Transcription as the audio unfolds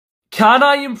Can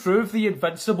I improve the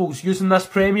Invincibles using this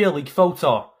Premier League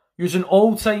filter? Using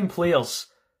all-time players?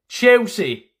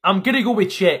 Chelsea, I'm going to go with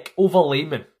Czech over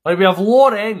Lehmann. Like, we have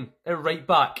Loren at right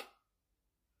back.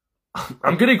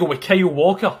 I'm going to go with Kyle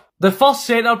Walker. The first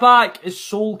centre-back is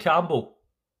Sol Campbell.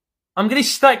 I'm going to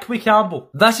stick with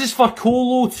Campbell. This is for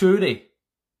Kolo Toure.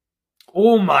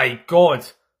 Oh my god.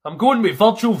 I'm going with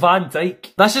Virgil van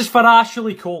Dijk. This is for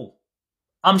Ashley Cole.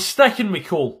 I'm sticking with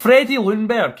Cole. Freddie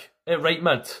Ljungberg at right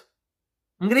mid.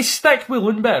 I'm going to stick with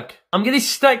Ljungberg. I'm going to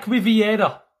stick with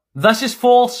Vieira. This is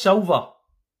for Silva.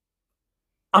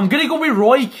 I'm going to go with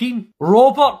Roy Keane.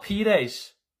 Robert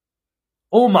Pires.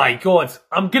 Oh my god.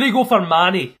 I'm going to go for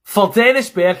Manny. For Dennis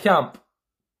Bergkamp.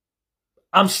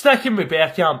 I'm sticking with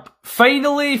Bergkamp.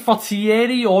 Finally, for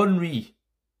Thierry Henry.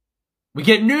 We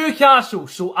get Newcastle,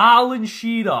 so Alan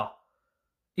Shearer.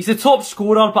 He's the top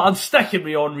scorer, but I'm sticking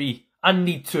with Henry. I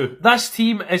need to. This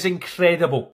team is incredible.